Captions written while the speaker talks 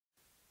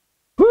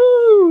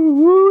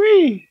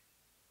Whee!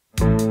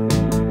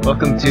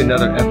 Welcome to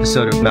another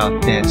episode of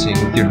Mouth Dancing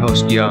with your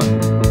host, Young.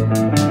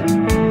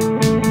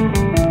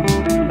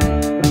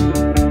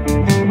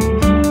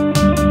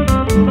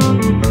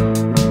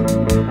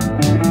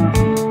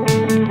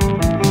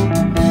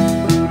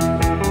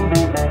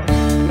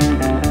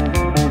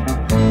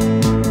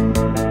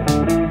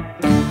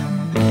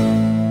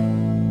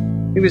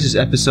 I think this is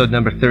episode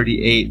number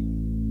 38.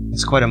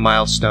 It's quite a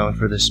milestone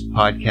for this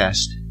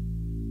podcast,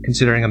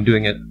 considering I'm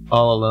doing it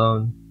all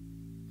alone,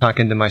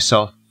 talking to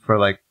myself for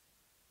like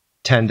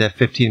 10 to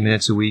 15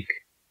 minutes a week.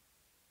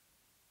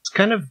 It's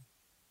kind of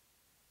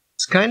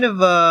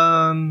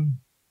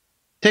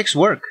takes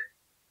work.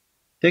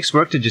 Takes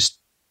work to just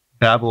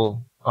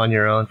babble on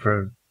your own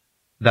for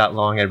that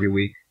long every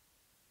week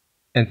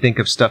and think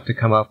of stuff to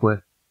come up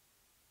with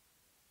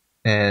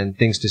and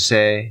things to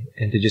say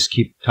and to just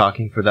keep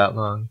talking for that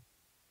long.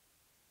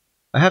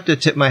 I have to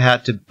tip my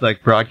hat to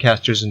like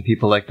broadcasters and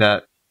people like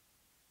that.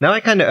 Now I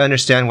kind of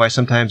understand why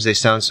sometimes they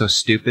sound so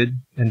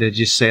stupid and they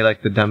just say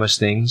like the dumbest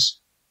things.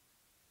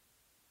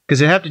 Because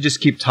they have to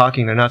just keep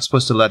talking. They're not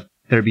supposed to let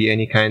there be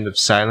any kind of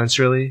silence,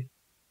 really.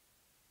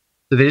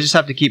 So they just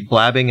have to keep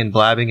blabbing and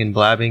blabbing and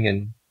blabbing,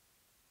 and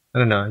I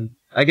don't know.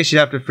 I guess you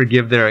have to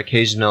forgive their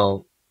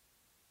occasional,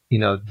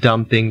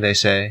 dumb thing they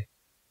say.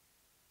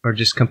 Or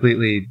just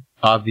completely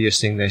obvious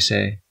thing they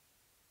say.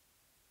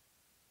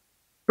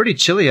 Pretty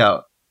chilly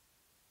out.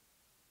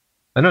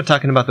 I know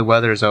talking about the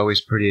weather is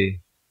always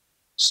pretty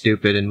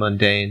stupid and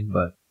mundane,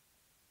 but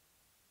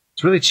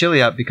it's really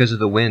chilly out because of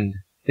the wind.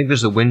 I think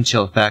there's a wind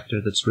chill factor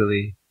that's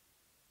really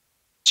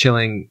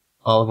chilling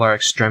all of our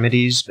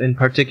extremities in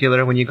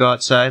particular when you go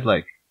outside,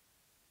 like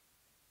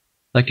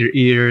your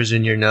ears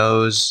and your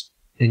nose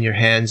and your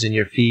hands and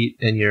your feet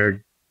and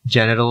your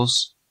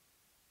genitals.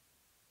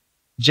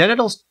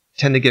 Genitals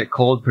tend to get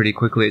cold pretty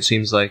quickly, it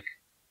seems like.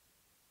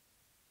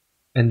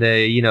 And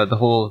the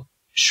whole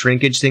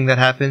shrinkage thing that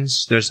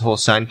happens. There's a whole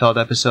Seinfeld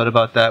episode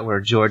about that where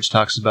George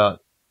talks about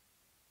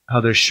how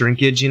there's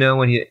shrinkage,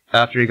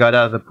 after he got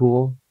out of the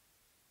pool.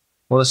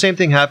 Well, the same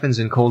thing happens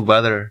in cold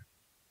weather.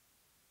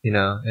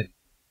 It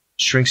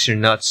shrinks your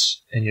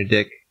nuts and your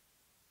dick.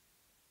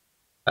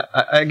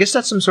 I guess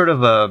that's some sort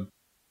of a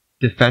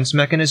defense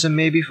mechanism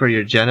maybe for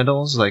your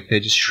genitals, like they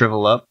just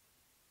shrivel up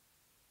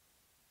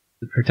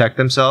to protect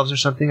themselves or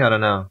something. I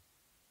don't know.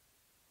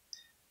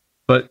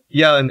 But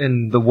yeah,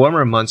 in the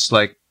warmer months,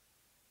 like,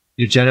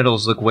 your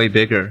genitals look way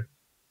bigger.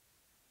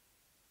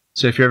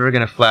 So if you're ever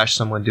going to flash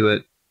someone, do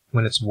it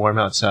when it's warm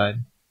outside.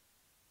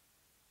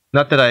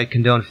 Not that I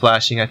condone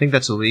flashing. I think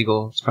that's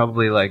illegal. It's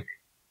probably like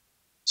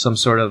some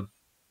sort of,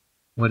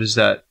 what is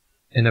that,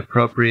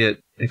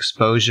 inappropriate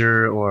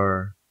exposure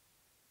or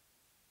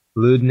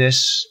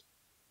lewdness.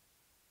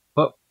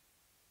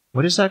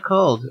 What is that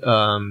called?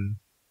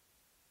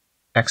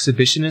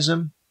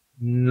 Exhibitionism?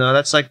 No,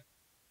 that's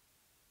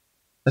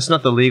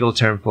not the legal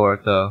term for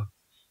it, though.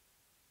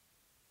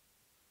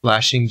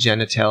 Flashing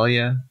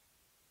genitalia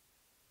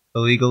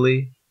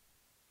illegally.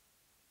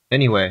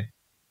 Anyway, I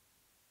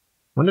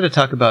wanted to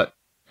talk about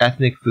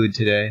ethnic food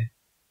today.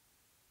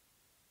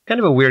 Kind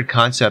of a weird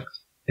concept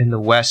in the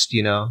West,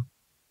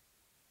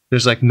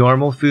 There's like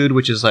normal food,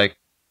 which is like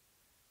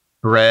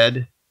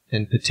bread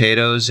and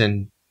potatoes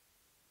and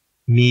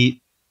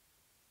meat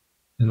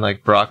and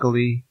like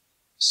broccoli,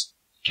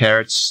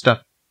 carrots,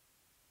 stuff.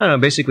 I don't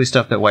know, basically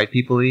stuff that white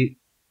people eat.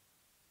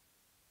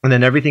 And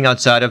then everything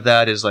outside of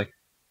that is like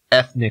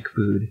ethnic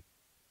food.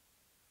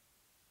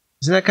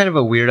 Isn't that kind of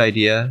a weird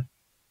idea?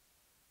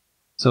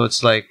 So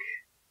it's like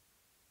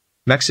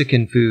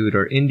Mexican food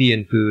or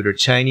Indian food or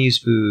Chinese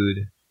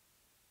food.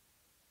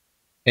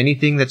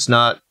 Anything that's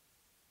not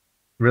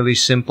really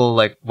simple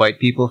like white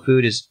people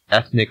food is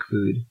ethnic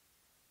food.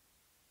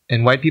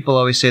 And white people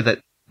always say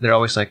that they're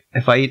always like,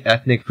 if I eat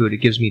ethnic food, it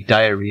gives me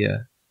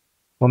diarrhea.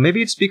 Well,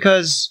 maybe it's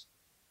because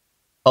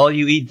all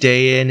you eat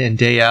day in and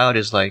day out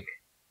is like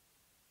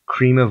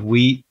cream of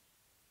wheat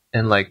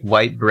and like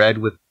white bread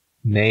with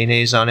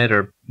mayonnaise on it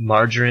or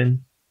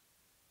margarine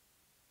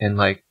and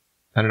like,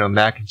 I don't know,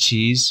 mac and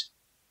cheese.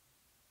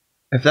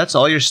 If that's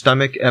all your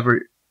stomach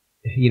ever,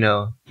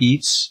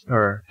 eats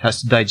or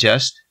has to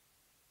digest,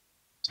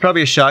 it's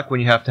probably a shock when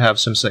you have to have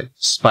some like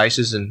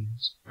spices and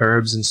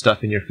herbs and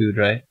stuff in your food,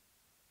 right?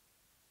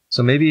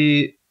 So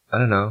maybe, I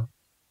don't know,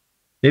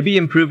 maybe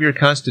improve your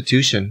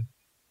constitution.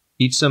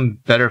 Eat some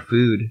better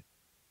food.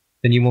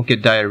 Then you won't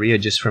get diarrhea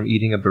just from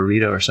eating a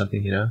burrito or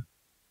something,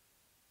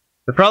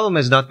 The problem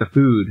is not the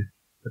food.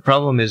 The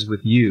problem is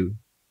with you.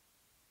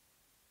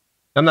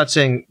 I'm not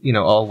saying,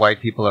 all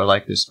white people are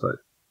like this, but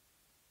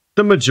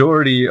the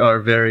majority are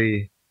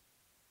very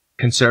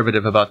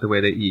conservative about the way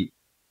they eat.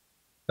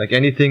 Like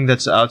anything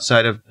that's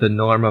outside of the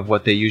norm of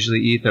what they usually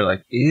eat, they're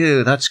like,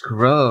 ew, that's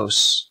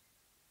gross.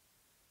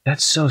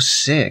 That's so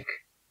sick.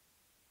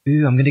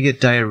 Ew, I'm gonna get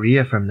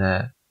diarrhea from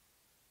that.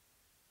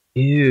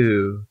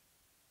 Ew.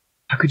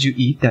 How could you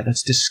eat that?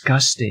 That's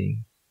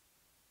disgusting.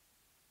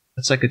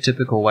 That's like a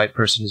typical white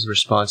person's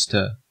response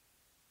to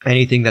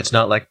anything that's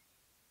not like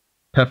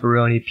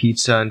pepperoni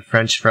pizza and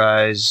French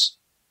fries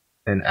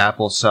and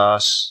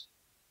applesauce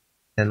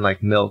and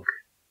like milk.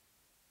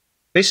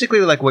 Basically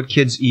like what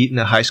kids eat in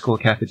a high school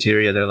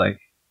cafeteria. They're like,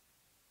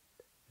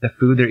 the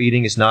food they're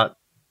eating is not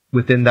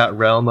within that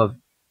realm of,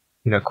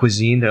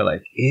 cuisine. They're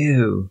like,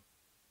 ew,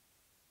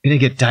 I'm gonna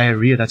get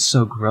diarrhea. That's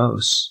so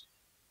gross.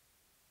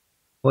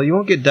 Well, you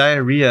won't get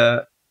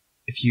diarrhea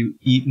if you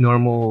eat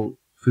normal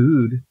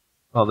food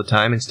all the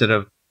time instead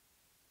of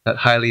that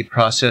highly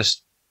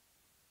processed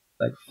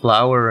like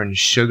flour and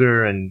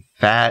sugar and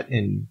fat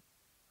and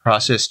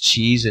processed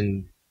cheese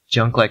and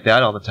junk like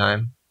that all the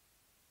time.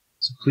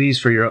 So please,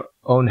 for your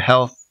own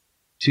health,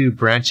 to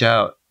branch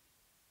out.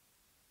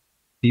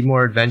 Be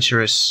more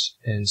adventurous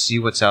and see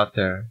what's out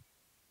there.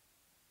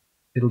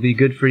 It'll be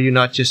good for you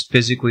not just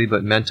physically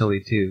but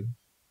mentally too.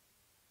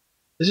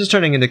 This is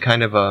turning into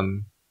kind of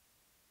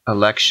a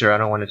lecture. I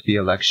don't want it to be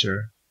a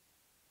lecture.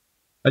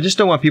 I just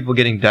don't want people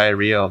getting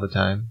diarrhea all the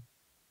time.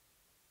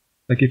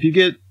 Like if you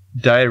get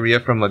diarrhea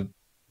from a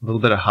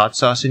little bit of hot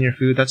sauce in your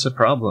food, that's a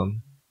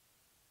problem.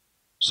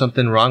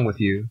 Something wrong with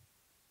you.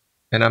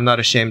 And I'm not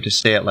ashamed to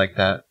say it like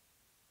that.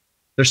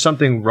 There's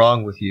something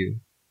wrong with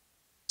you.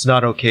 It's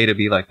not okay to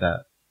be like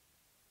that.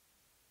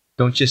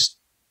 Don't just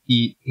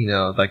eat,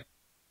 like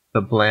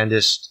the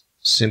blandest,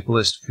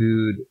 simplest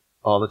food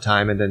all the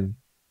time and then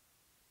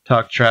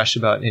talk trash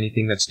about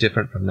anything that's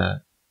different from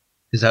that.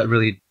 Because that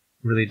really,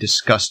 really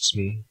disgusts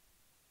me.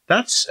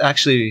 That's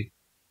actually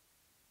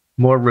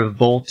more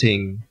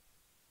revolting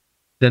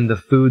than the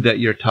food that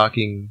you're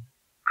talking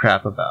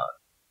crap about.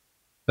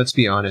 Let's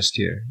be honest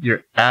here.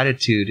 Your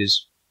attitude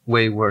is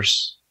way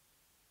worse.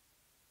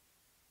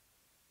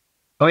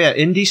 Oh yeah,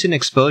 indecent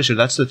exposure.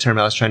 That's the term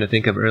I was trying to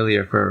think of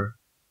earlier for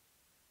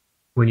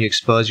when you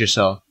expose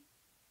yourself,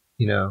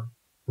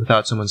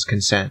 without someone's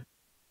consent.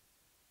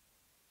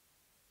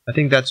 I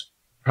think that's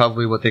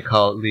probably what they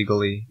call it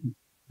legally.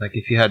 Like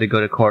if you had to go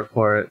to court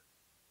for it.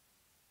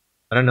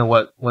 I don't know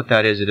what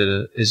that is.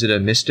 Is it a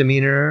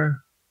misdemeanor?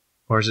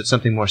 Or is it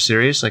something more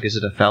serious? Like is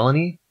it a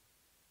felony?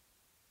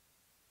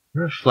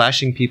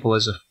 Flashing people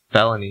is a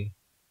felony.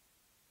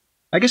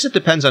 I guess it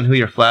depends on who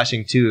you're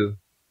flashing to.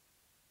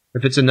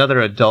 If it's another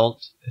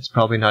adult, it's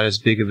probably not as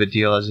big of a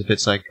deal as if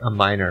it's like a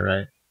minor,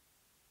 right?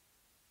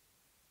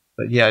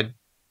 But yeah,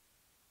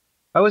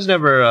 I was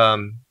never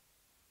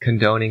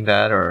condoning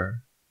that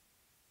or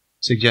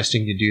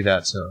suggesting you do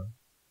that, so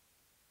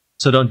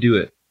don't do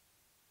it.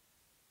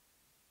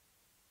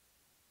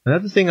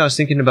 Another thing I was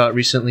thinking about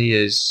recently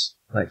is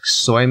like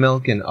soy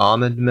milk and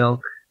almond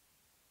milk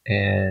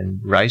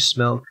and rice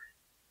milk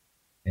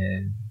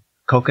and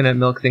coconut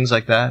milk, things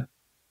like that.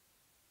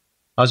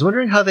 I was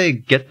wondering how they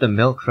get the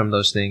milk from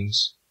those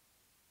things.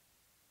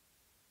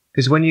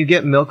 Because when you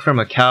get milk from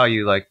a cow,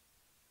 you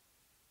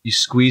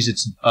squeeze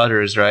its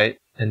udders, right?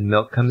 And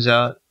milk comes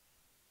out.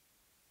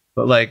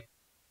 But like,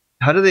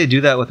 how do they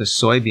do that with a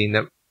soybean?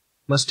 That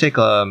must take,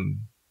 you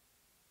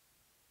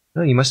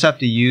must have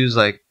to use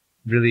like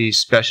really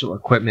special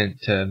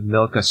equipment to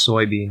milk a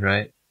soybean,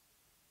 right?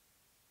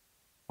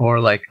 Or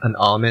like an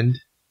almond.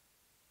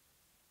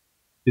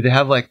 Do they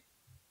have like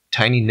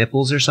tiny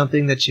nipples or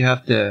something that you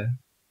have to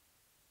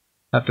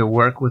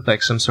work with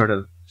like some sort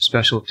of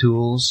special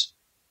tools?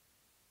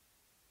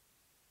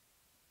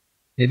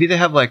 Maybe they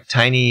have like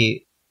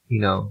tiny,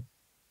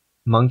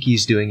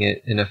 monkeys doing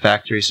it in a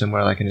factory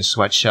somewhere, like in a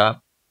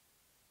sweatshop.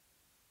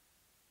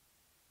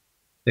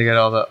 They got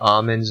all the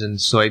almonds and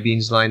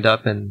soybeans lined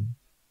up and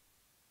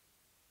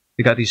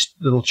they got these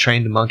little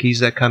trained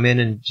monkeys that come in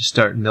and just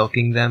start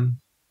milking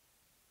them.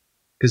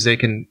 Because they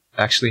can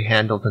actually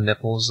handle the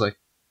nipples. Like,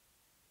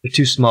 they're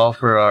too small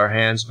for our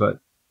hands, but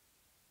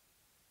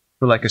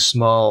for like a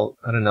small,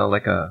 I don't know,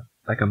 like a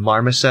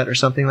marmoset or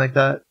something like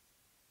that,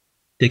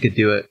 they could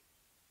do it.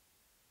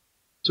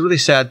 It's a really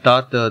sad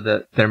thought, though,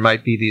 that there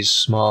might be these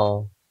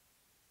small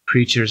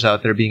creatures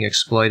out there being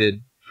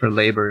exploited for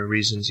labor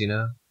reasons,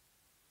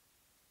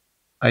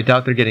 I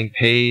doubt they're getting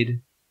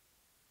paid.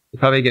 They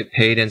probably get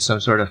paid in some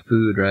sort of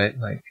food, right?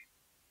 Like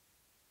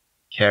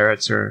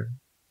carrots or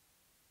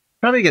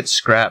probably get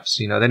scraps,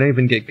 they don't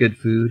even get good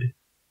food.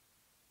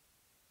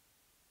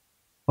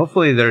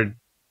 Hopefully they're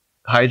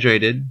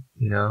hydrated,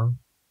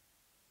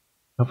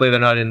 Hopefully they're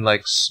not in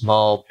like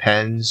small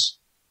pens.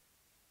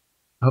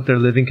 I hope their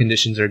living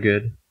conditions are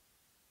good.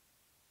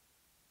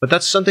 But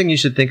that's something you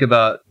should think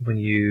about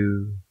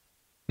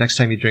next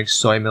time you drink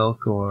soy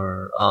milk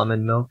or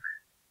almond milk,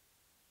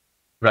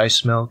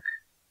 rice milk,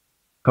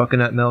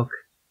 coconut milk,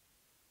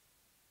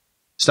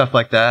 stuff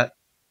like that.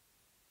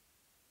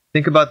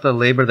 Think about the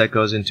labor that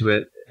goes into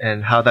it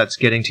and how that's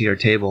getting to your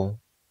table.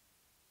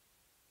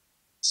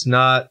 It's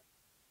not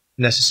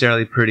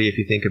necessarily pretty if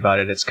you think about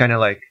it. It's kind of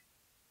like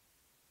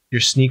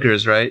your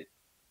sneakers, right?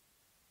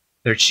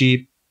 They're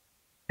cheap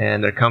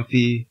and they're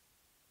comfy.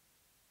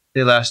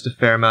 They last a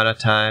fair amount of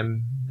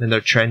time and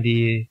they're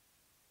trendy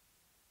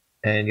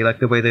and you like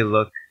the way they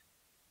look.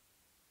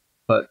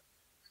 But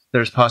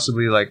there's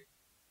possibly like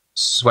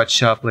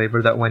sweatshop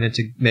labor that went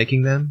into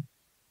making them.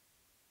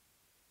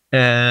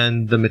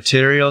 And the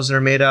materials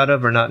they're made out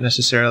of are not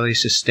necessarily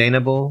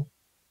sustainable.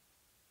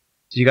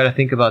 So you got to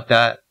think about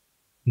that.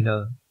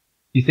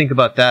 You think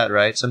about that,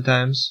 right?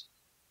 Sometimes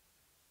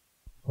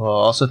Well,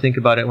 also think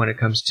about it when it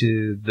comes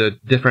to the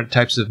different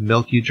types of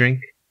milk you drink.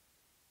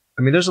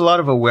 I mean, there's a lot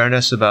of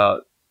awareness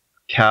about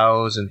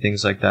cows and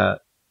things like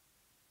that,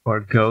 or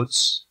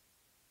goats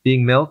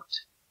being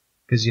milked,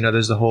 because, you know,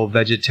 there's the whole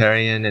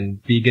vegetarian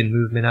and vegan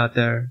movement out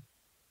there.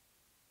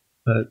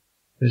 But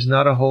there's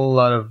not a whole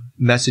lot of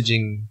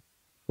messaging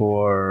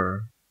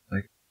for,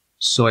 like,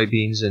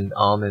 soybeans and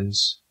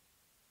almonds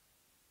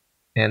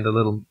and the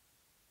little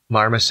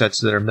marmosets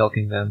that are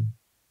milking them.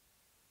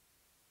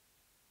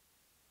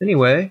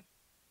 Anyway, I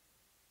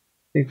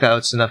think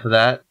that's enough of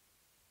that.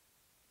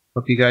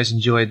 Hope you guys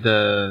enjoyed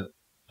the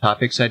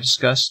topics I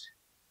discussed.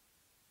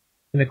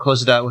 I'm going to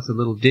close it out with a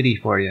little ditty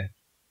for you.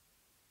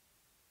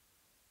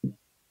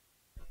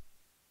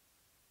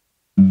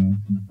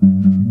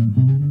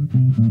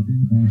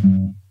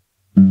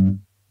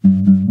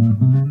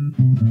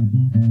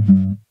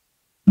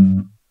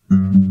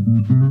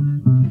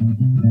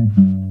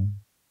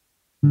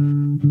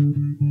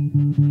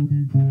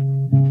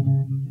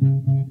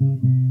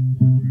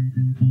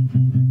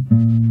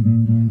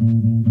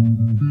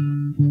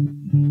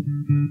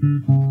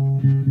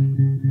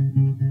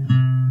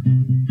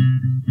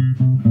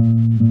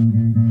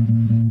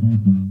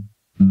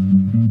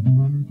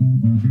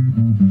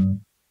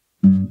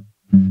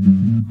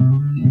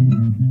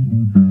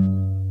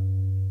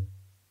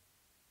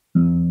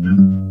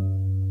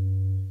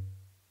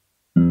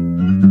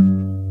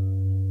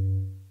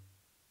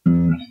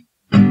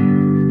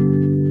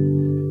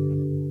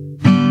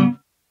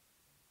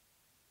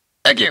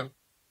 Thank you.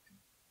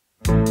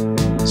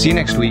 See you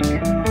next week.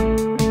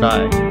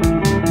 Bye.